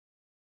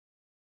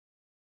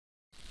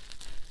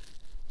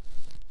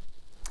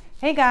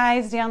Hey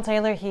guys, Deion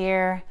Taylor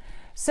here.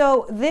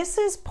 So this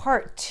is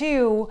part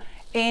 2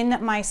 in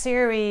my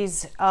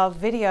series of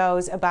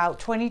videos about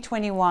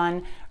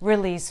 2021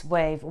 Release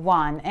Wave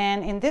 1.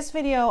 And in this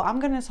video,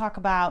 I'm going to talk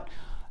about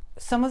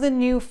some of the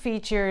new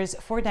features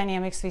for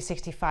Dynamics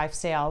 365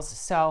 sales.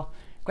 So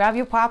grab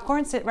your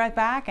popcorn, sit right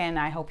back, and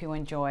I hope you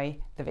enjoy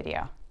the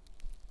video.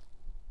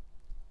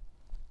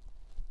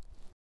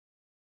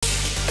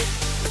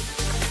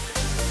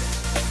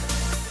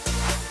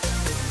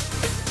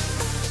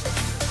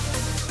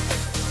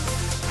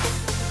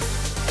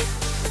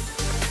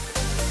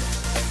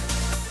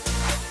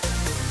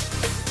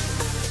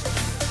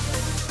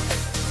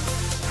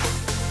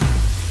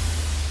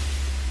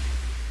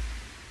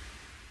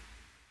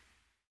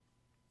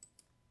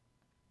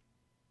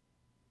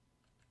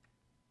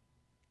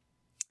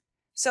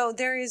 So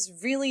there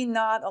is really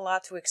not a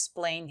lot to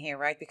explain here,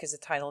 right? Because the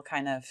title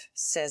kind of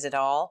says it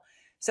all.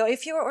 So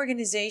if your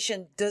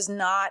organization does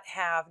not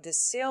have the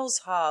Sales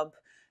Hub,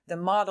 the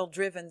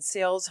model-driven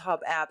Sales Hub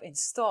app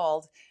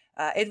installed,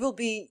 it will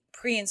be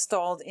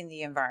pre-installed in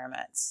the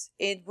environments.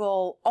 It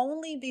will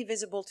only be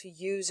visible to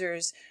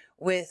users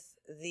with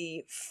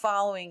the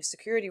following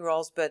security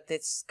roles, but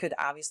this could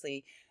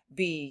obviously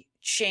be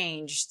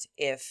changed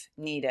if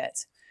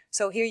needed.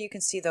 So here you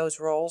can see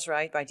those roles,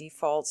 right? By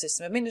default,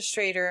 System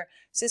Administrator,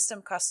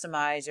 System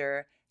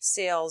Customizer,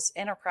 Sales,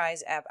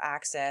 Enterprise App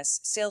Access,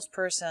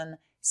 Salesperson,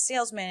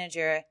 Sales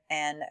Manager,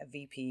 and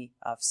VP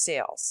of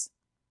Sales.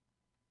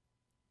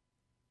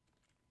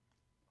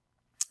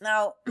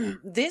 Now,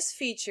 this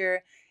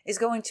feature is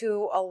going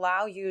to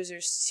allow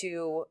users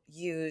to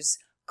use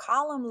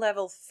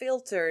column-level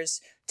filters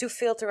to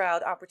filter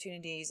out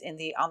opportunities in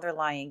the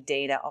underlying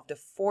data of the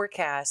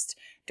forecast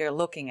they're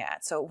looking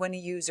at. So when a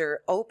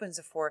user opens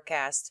a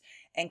forecast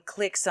and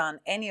clicks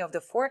on any of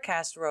the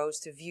forecast rows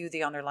to view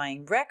the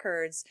underlying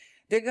records,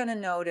 they're going to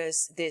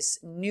notice this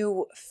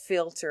new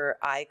filter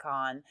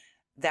icon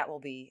that will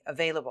be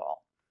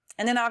available.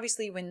 And then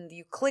obviously when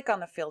you click on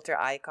the filter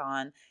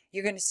icon,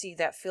 you're going to see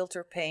that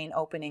filter pane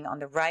opening on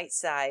the right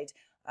side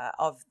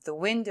of the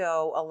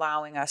window,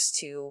 allowing us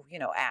to,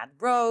 add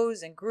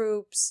rows and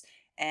groups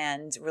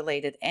and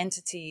related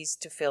entities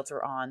to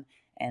filter on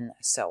and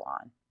so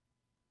on.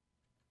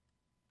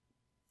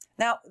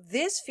 Now,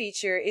 this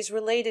feature is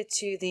related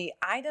to the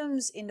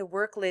items in the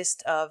work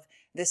list of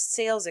the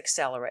Sales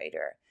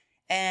Accelerator,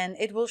 and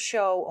it will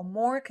show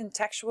more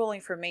contextual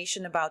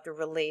information about the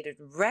related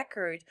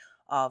record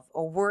of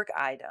a work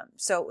item.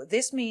 So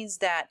this means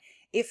that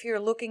if you're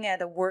looking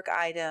at a work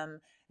item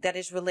that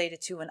is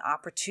related to an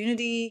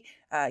opportunity,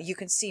 you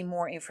can see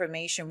more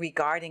information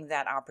regarding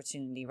that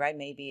opportunity, right?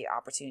 Maybe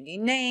opportunity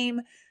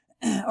name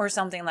or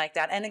something like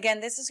that. And again,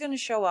 this is going to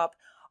show up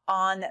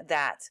on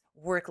that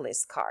work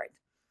list card.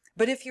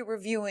 But if you're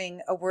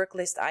reviewing a work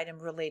list item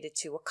related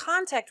to a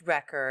contact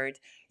record,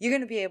 you're going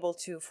to be able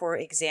to, for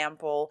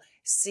example,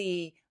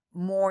 see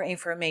more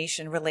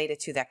information related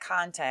to that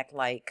contact,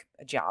 like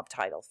a job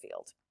title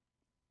field.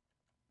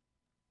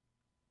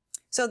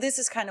 So this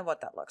is kind of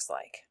what that looks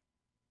like.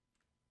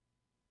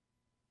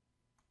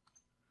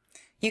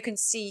 You can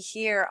see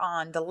here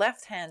on the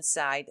left-hand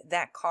side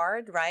that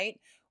card, right,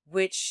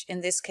 which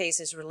in this case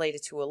is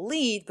related to a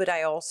lead, but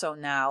I also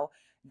now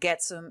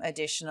get some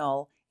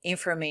additional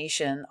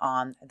information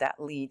on that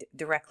lead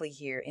directly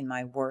here in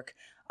my work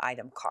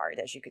item card,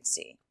 as you can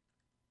see.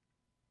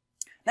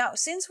 Now,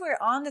 since we're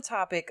on the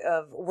topic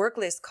of work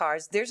list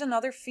cards, there's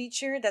another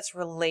feature that's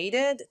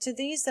related to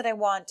these that I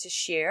want to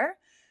share.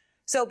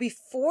 So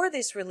before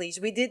this release,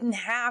 we didn't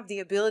have the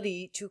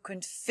ability to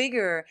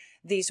configure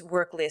these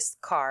work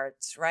list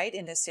cards, right,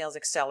 in the Sales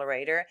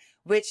Accelerator,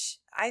 which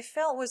I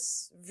felt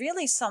was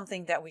really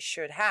something that we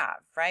should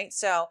have, right?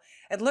 So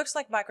it looks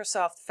like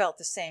Microsoft felt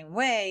the same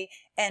way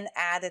and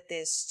added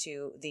this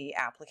to the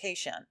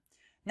application.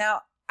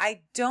 Now,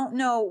 I don't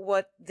know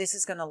what this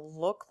is going to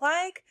look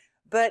like,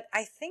 but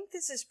I think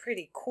this is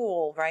pretty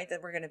cool, right,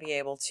 that we're going to be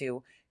able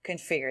to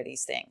configure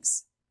these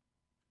things.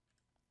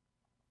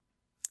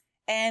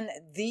 And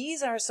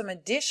these are some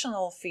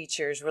additional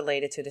features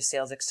related to the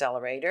Sales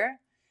Accelerator,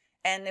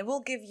 and it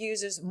will give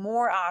users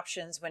more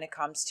options when it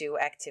comes to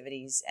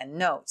activities and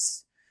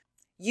notes.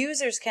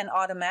 Users can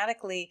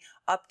automatically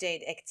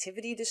update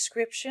activity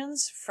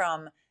descriptions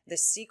from the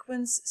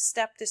sequence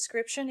step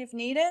description if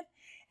needed,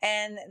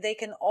 and they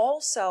can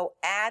also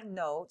add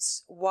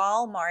notes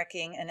while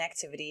marking an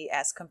activity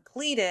as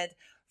completed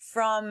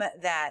from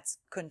that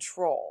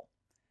control.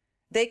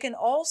 They can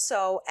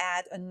also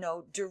add a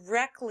note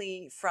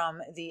directly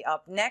from the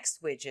Up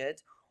Next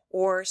widget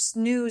or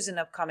snooze an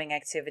upcoming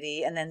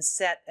activity and then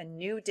set a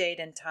new date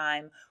and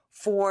time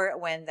for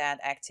when that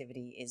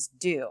activity is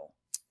due.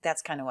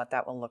 That's kind of what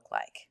that will look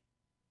like.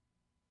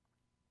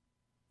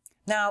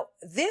 Now,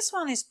 this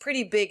one is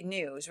pretty big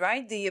news,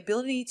 right? The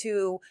ability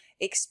to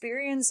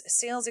experience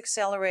Sales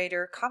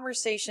Accelerator,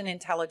 conversation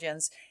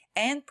intelligence,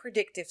 and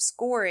predictive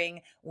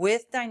scoring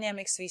with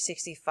Dynamics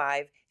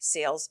 365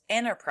 Sales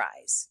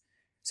Enterprise.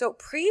 So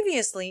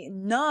previously,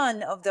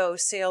 none of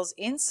those Sales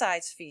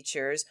Insights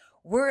features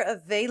were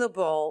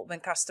available when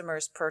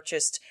customers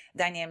purchased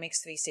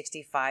Dynamics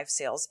 365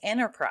 Sales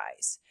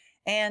Enterprise.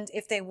 And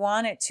if they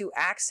wanted to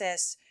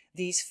access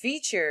these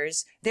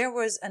features, there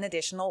was an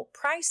additional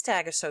price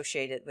tag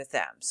associated with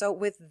them. So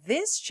with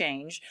this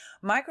change,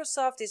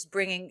 Microsoft is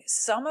bringing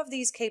some of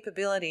these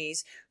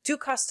capabilities to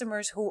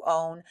customers who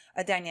own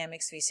a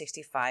Dynamics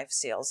 365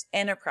 Sales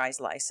Enterprise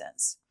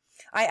license.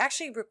 I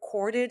actually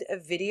recorded a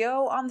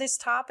video on this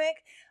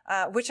topic,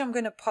 which I'm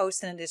going to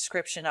post in the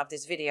description of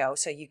this video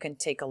so you can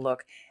take a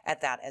look at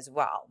that as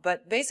well.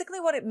 But basically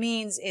what it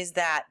means is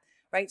that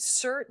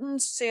certain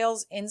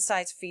sales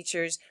insights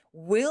features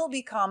will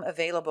become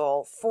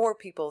available for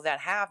people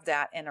that have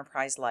that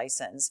enterprise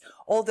license,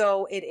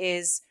 although it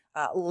is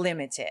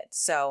limited.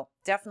 So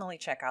definitely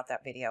check out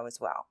that video as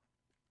well.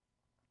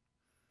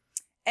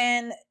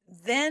 And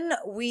then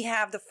we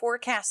have the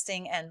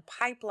forecasting and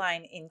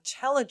pipeline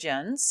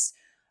intelligence.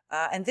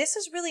 And this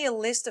is really a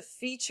list of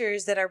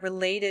features that are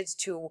related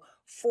to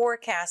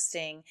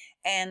forecasting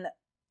and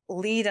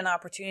lead and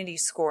opportunity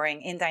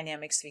scoring in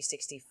Dynamics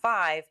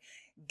 365,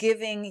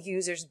 giving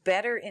users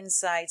better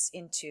insights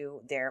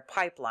into their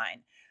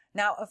pipeline.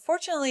 Now,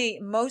 unfortunately,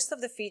 most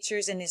of the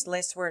features in this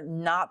list were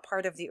not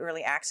part of the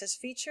early access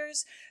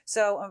features,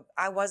 so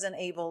I wasn't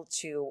able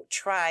to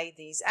try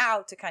these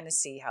out to kind of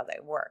see how they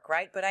work,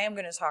 right? But I am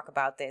going to talk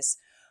about this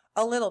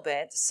a little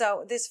bit.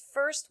 So this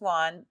first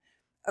one,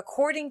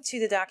 according to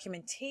the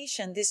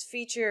documentation, this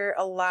feature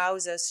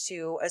allows us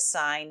to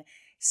assign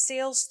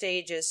sales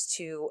stages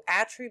to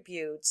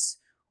attributes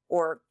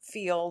or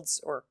fields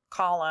or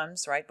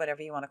columns, right,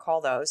 whatever you want to call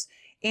those,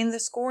 in the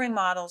scoring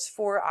models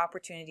for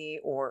opportunity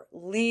or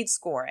lead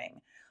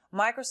scoring.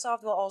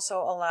 Microsoft will also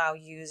allow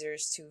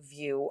users to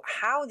view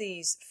how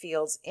these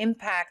fields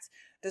impact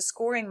the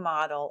scoring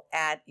model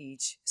at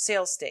each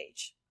sales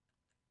stage.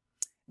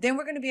 Then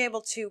we're going to be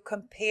able to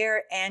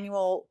compare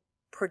annual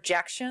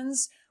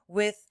projections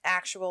with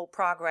actual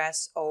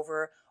progress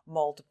over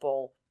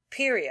multiple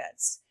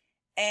periods.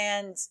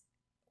 And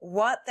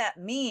what that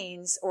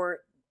means, or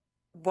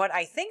what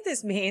I think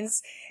this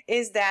means,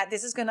 is that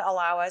this is going to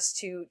allow us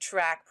to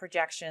track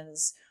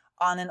projections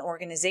on an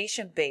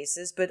organization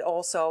basis, but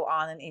also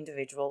on an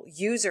individual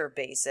user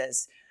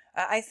basis.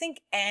 I think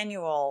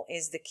annual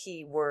is the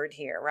key word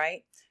here,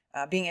 right?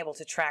 Being able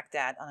to track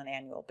that on an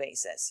annual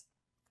basis.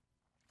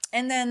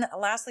 And then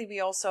lastly, we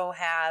also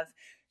have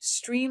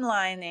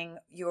streamlining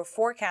your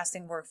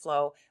forecasting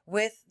workflow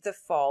with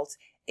default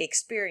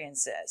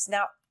experiences.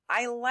 Now,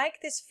 I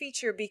like this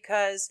feature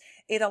because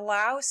it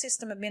allows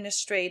system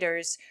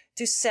administrators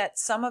to set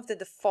some of the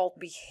default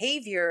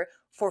behavior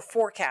for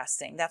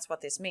forecasting. That's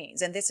what this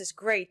means. And this is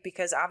great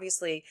because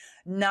obviously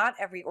not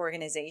every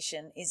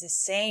organization is the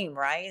same,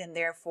 right? And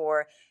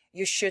therefore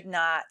you should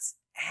not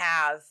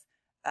have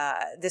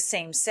the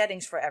same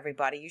settings for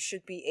everybody. You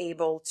should be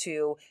able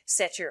to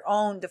set your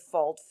own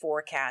default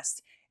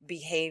forecast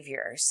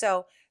behavior.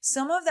 So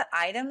some of the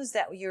items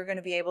that you're going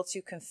to be able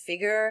to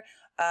configure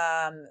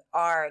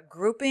are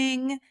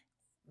grouping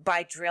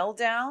by drill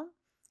down,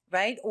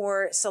 right?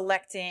 Or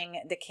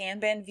selecting the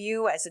Kanban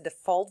view as a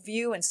default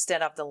view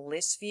instead of the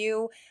list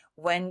view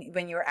when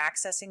you're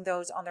accessing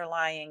those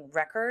underlying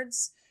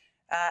records.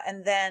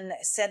 And then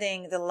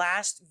setting the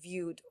last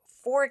viewed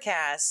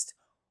forecast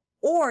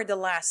or the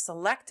last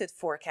selected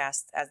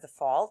forecast as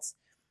default.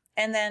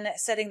 And then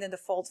setting the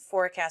default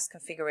forecast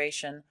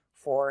configuration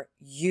for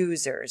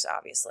users,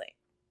 obviously.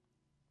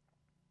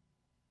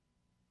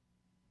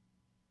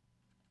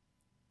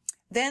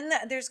 Then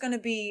there's going to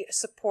be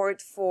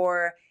support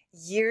for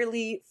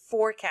yearly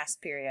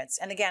forecast periods.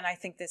 And again, I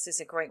think this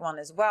is a great one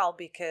as well,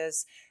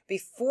 because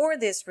before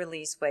this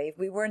release wave,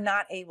 we were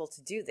not able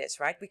to do this,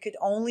 right? We could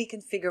only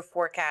configure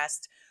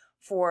forecast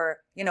for,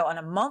 on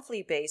a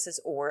monthly basis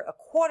or a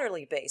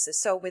quarterly basis.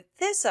 So with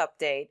this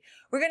update,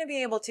 we're going to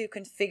be able to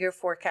configure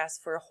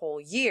forecast for a whole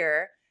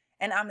year.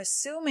 And I'm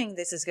assuming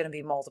this is going to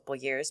be multiple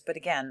years, but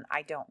again,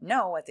 I don't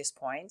know at this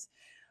point.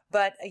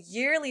 But a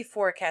yearly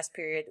forecast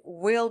period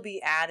will be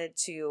added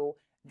to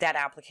that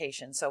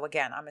application. So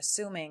again, I'm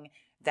assuming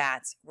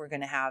that we're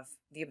going to have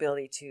the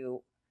ability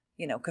to,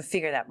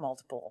 configure that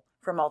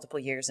for multiple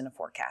years in a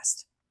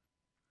forecast.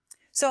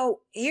 So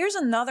here's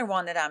another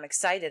one that I'm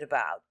excited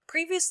about.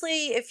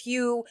 Previously, if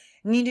you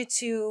needed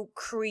to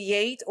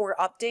create or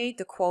update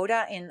the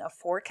quota in a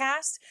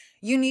forecast,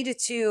 you needed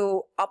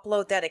to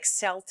upload that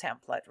Excel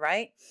template,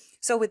 right?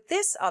 So with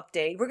this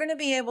update, we're going to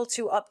be able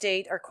to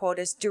update our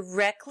quotas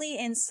directly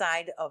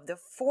inside of the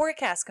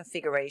forecast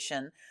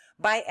configuration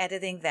by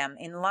editing them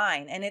in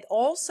line. And it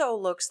also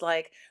looks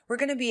like we're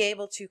going to be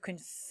able to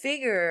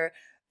configure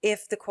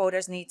if the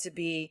quotas need to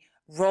be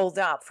rolled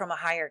up from a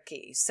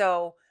hierarchy.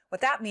 So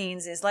what that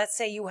means is, let's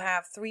say you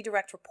have 3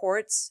 direct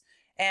reports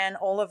and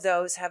all of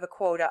those have a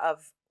quota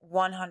of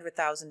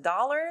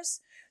 $100,000.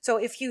 So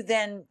if you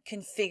then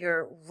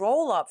configure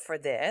roll up for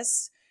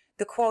this,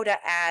 the quota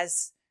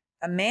as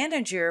a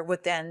manager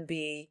would then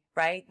be,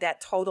 right,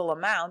 that total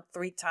amount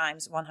 3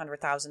 times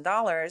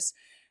 $100,000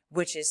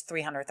 which is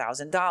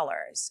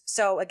 $300,000.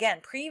 So again,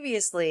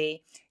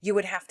 previously you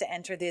would have to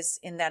enter this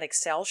in that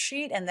Excel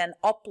sheet and then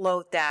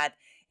upload that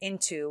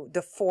into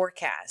the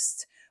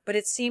forecast. But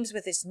it seems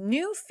with this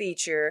new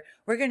feature,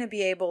 we're going to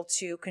be able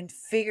to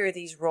configure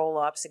these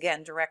roll-ups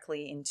again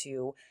directly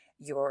into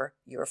your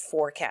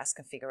forecast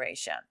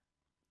configuration.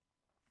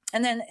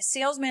 And then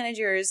sales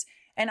managers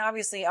and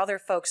obviously other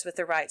folks with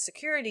the right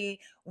security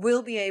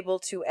will be able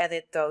to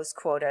edit those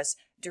quotas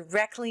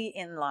directly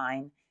in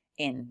line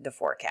in the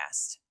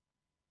forecast.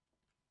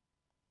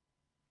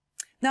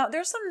 Now,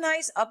 there's some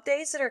nice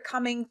updates that are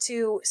coming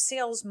to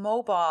Sales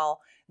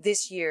Mobile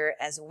this year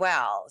as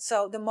well.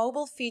 So the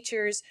mobile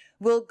features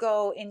will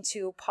go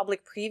into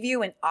public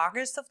preview in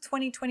August of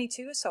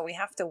 2022. So we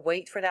have to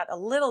wait for that a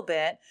little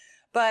bit,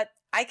 but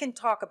I can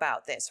talk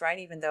about this, right?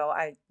 Even though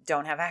I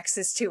don't have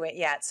access to it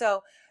yet.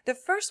 So the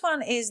first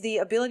one is the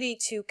ability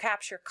to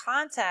capture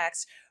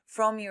contacts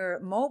from your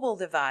mobile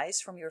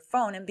device, from your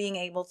phone, and being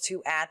able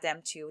to add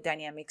them to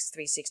Dynamics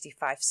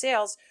 365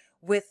 Sales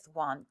with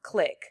one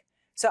click.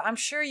 So I'm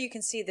sure you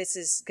can see this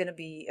is going to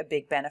be a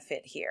big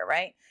benefit here,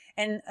 right?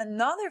 And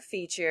another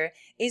feature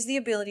is the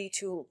ability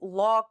to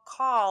log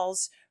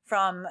calls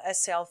from a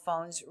cell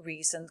phone's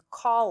recent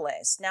call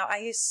list. Now, I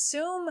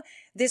assume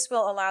this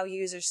will allow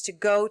users to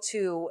go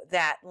to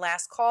that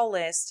last call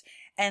list,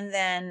 and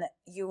then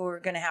you're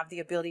going to have the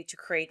ability to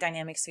create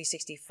Dynamics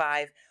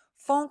 365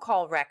 phone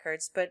call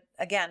records. But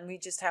again, we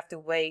just have to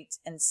wait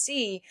and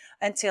see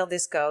until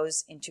this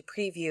goes into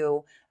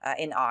preview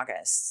in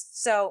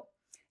August. So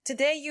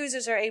today,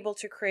 users are able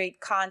to create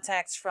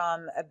contacts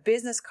from a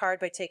business card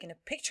by taking a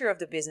picture of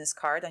the business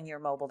card on your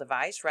mobile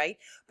device, right?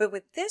 But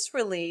with this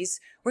release,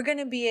 we're going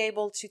to be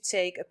able to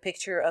take a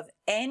picture of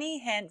any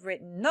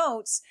handwritten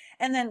notes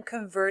and then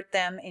convert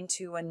them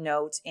into a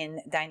note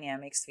in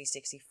Dynamics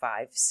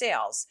 365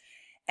 Sales.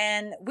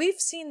 And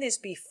we've seen this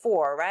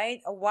before,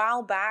 right? A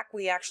while back,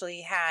 we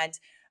actually had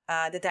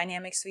the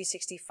Dynamics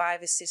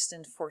 365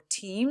 Assistant for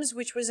Teams,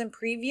 which was in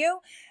preview,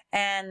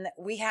 and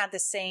we had the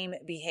same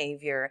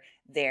behavior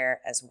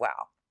there as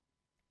well.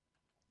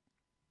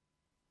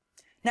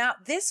 Now,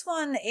 this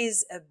one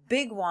is a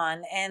big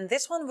one, and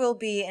this one will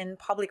be in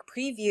public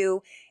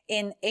preview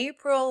in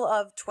April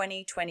of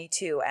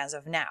 2022 as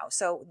of now.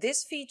 So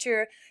this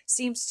feature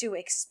seems to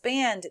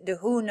expand the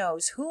Who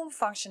Knows Whom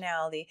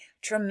functionality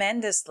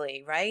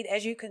tremendously, right?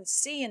 As you can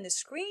see in the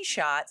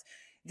screenshot,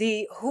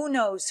 the Who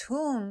Knows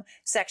Whom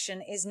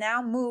section is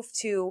now moved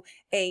to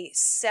a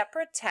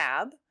separate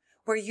tab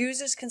where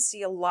users can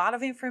see a lot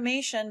of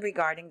information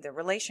regarding the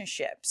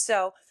relationship.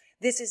 So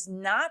this is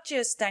not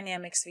just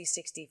Dynamics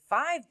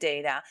 365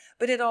 data,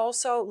 but it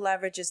also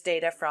leverages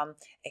data from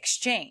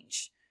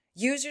Exchange.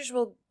 Users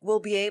will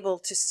be able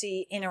to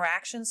see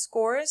interaction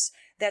scores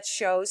that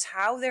shows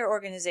how their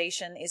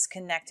organization is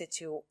connected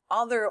to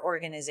other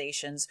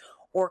organizations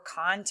or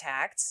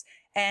contacts.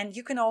 And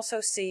you can also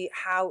see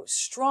how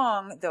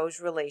strong those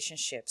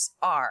relationships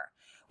are.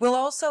 We'll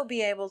also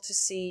be able to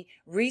see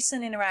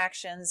recent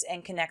interactions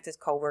and connected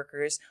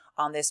coworkers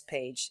on this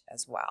page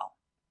as well.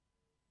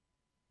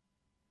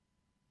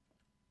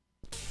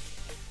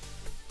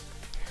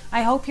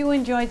 I hope you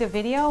enjoyed the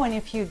video, and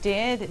if you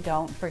did,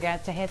 don't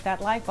forget to hit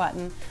that like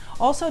button.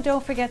 Also,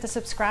 don't forget to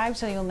subscribe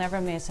so you'll never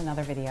miss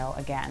another video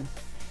again.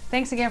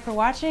 Thanks again for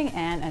watching,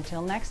 and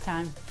until next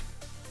time.